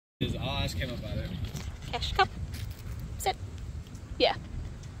him about it. Cash, come. Sit. Yeah.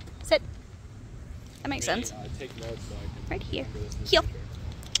 Sit. That makes sense. Take notes so I can Right here. remember this in the Heel.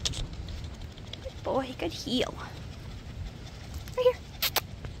 future. Good boy, good heel. Right here.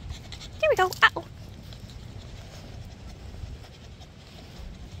 Here we go. Ow.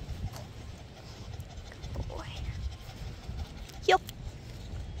 Good boy. Heel.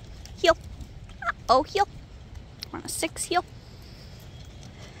 Heel. Uh-oh, heel. We're on a 6 heel.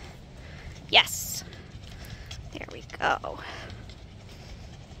 Yes. There we go.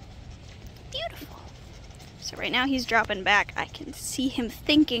 Beautiful. So right now he's dropping back. I can see him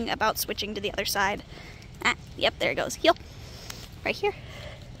thinking about switching to the other side. Ah, yep, there it goes. Heel. Right here.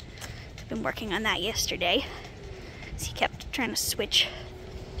 I've been working on that yesterday. So he kept trying to switch.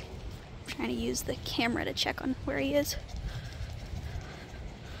 Trying to use the camera to check on where he is.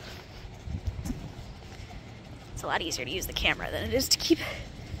 It's a lot easier to use the camera than it is to keep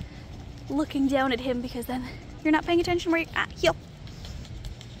looking down at him, because then you're not paying attention where you're heel.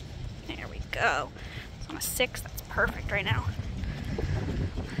 There we go. It's on a 6. That's perfect right now.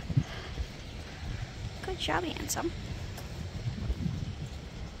 Good job, handsome.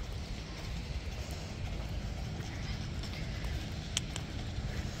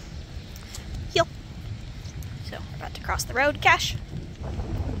 Heel. So we're about to cross the road. Cash.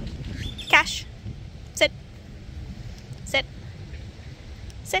 Cash. Sit. Sit.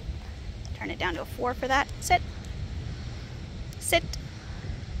 Sit. Turn it down to a 4 for that. Sit. Sit.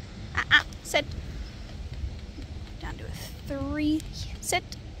 Sit. Down to a 3. Sit.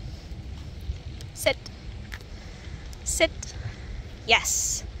 Sit. Sit.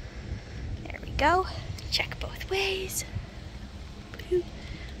 Yes. There we go. Check both ways. Right.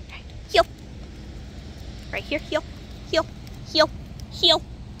 Heel. Right here. Heel. Heel. Heel. Heel.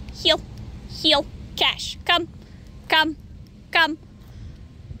 Heel. Heel. Cash. Come. Come. Come.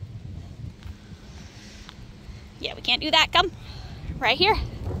 Yeah, we can't do that. Come. Right here.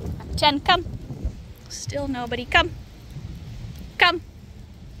 10. Come. Still nobody. Come. Come.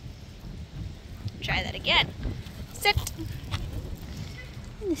 Try that again. Sit.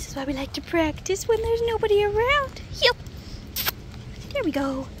 And this is why we like to practice when there's nobody around. Heel. There we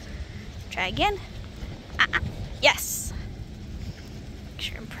go. Try again. Yes. Make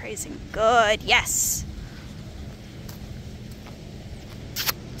sure I'm praising. Good. Yes.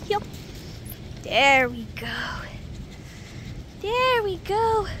 Heel. There we go. There we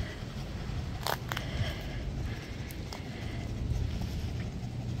go.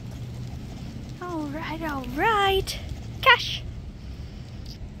 All right, all right. Cash.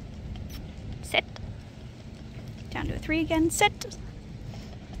 Sit. Down to a 3 again. Sit.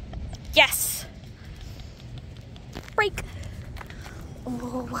 Yes. Break.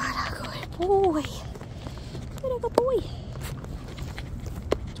 Oh, what a good boy. What a good boy.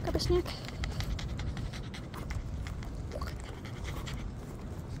 Let's grab a snack.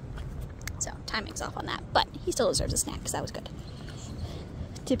 So, timing's off on that, but he still deserves a snack because that was good.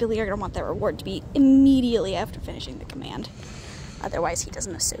 Typically, you're going to want that reward to be immediately after finishing the command. Otherwise, he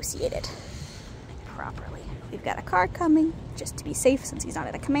doesn't associate it properly. We've got a car coming. Just to be safe, since he's not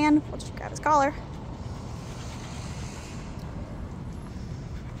at a command, we'll just grab his collar.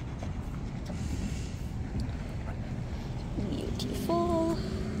 Beautiful.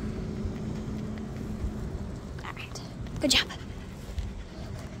 All right. Good job.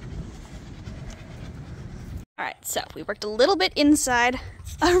 All right, so we worked a little bit inside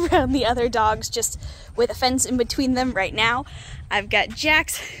around the other dogs, just with a fence in between them. Right now, I've got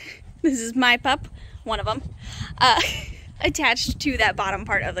Jax, this is my pup, one of them, attached to that bottom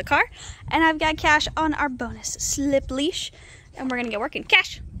part of the car. And I've got Cash on our bonus slip leash. And we're gonna get working.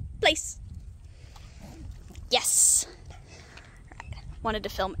 Cash, place. Yes. All right. Wanted to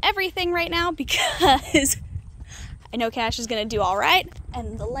film everything right now because I know Cash is gonna do all right.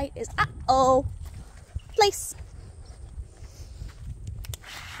 And the light is, uh-oh. Place.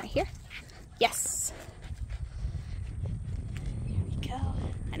 Right here. Yes. There we go.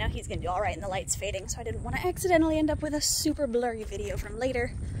 I know he's gonna do all right and the light's fading, so I didn't want to accidentally end up with a super blurry video from later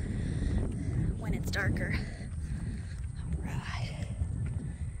when it's darker. All right.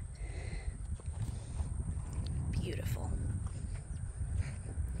 Beautiful.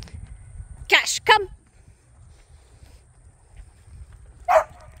 Cash, come.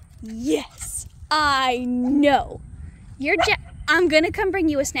 Yes. I know. You're I'm gonna come bring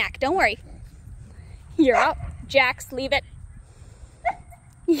you a snack. Don't worry. You're up. Jax, leave it.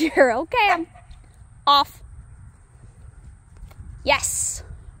 You're okay. I'm off. Yes.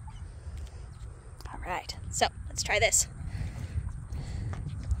 All right. So let's try this.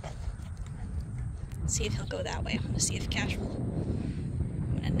 See if he'll go that way. I'm gonna see if Cash will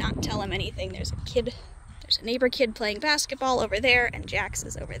I'm gonna not tell him anything. There's a neighbor kid playing basketball over there, and Jax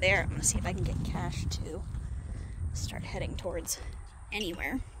is over there. I'm gonna see if I can get Cash to start heading towards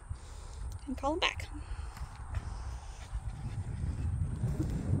anywhere and call him back. There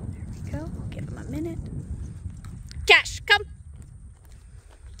we go. We'll give him a minute. Cash, come!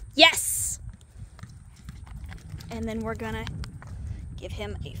 Yes! And then we're gonna give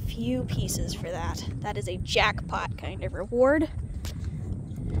him a few pieces for that. That is a jackpot kind of reward.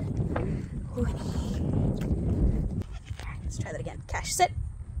 Alright, let's try that again. Cash, sit.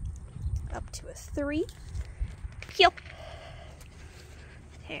 Up to a 3. Heel.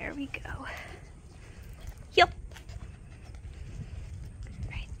 There we go. Heel.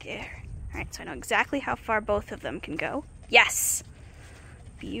 Right there. Alright, so I know exactly how far both of them can go. Yes!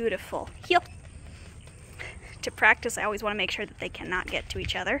 Beautiful. Heel. To practice, I always want to make sure that they cannot get to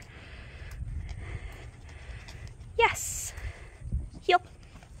each other. Yes. Heel.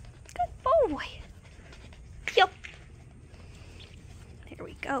 Good boy. Heel. There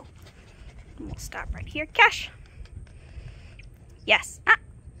we go. And we'll stop right here. Cash. Yes. Ah.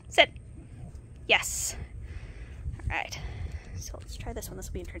 Sit. Yes. All right. So let's try this one. This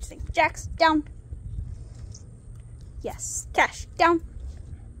will be interesting. Jax, down. Yes. Cash, down.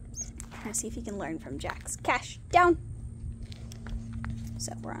 Let's see if he can learn from Jax. Cash, down.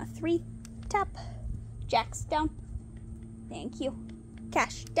 So we're on a 3. Tap. Jax, down. Thank you.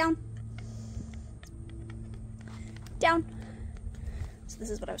 Cash, down. Down. So this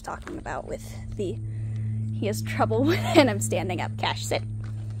is what I was talking about with he has trouble when I'm standing up. Cash, sit.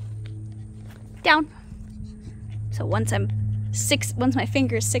 Down. So once my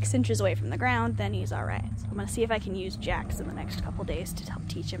finger's 6 inches away from the ground, then he's all right. So I'm gonna see if I can use Jax in the next couple days to help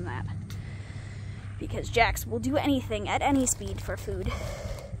teach him that. Because Jax will do anything at any speed for food.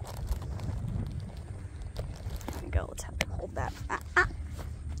 There we go, let's have him hold that.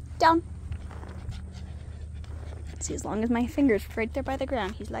 Down. See, as long as my finger's right there by the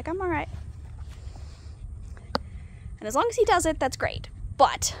ground, he's like, I'm all right. And as long as he does it, that's great.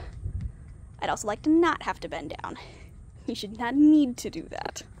 But I'd also like to not have to bend down. You should not need to do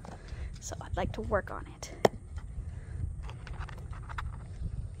that. So I'd like to work on it.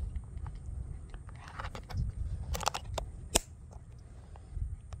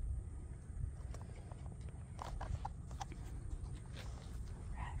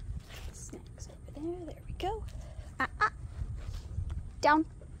 Snacks over there. There we go. Down.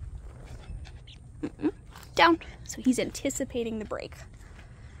 Down. So he's anticipating the break.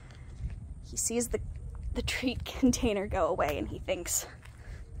 He sees the treat container go away and he thinks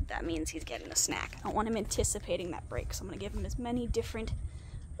that means he's getting a snack. I don't want him anticipating that break, so I'm going to give him as many different...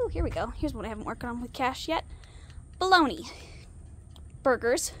 Oh, here we go. Here's what I haven't worked on with Cash yet. Bologna.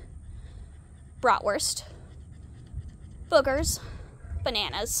 Burgers. Bratwurst. Boogers.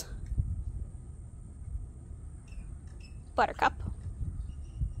 Bananas. Buttercup.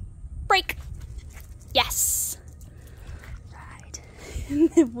 Break. Yes. Right. And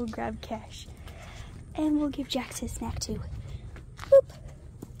then we'll grab Cash. And we'll give Jax his snack too. Boop.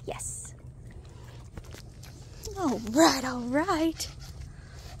 Yes. All right, all right.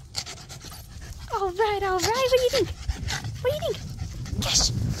 All right, all right. What do you think? What do you think? Cash.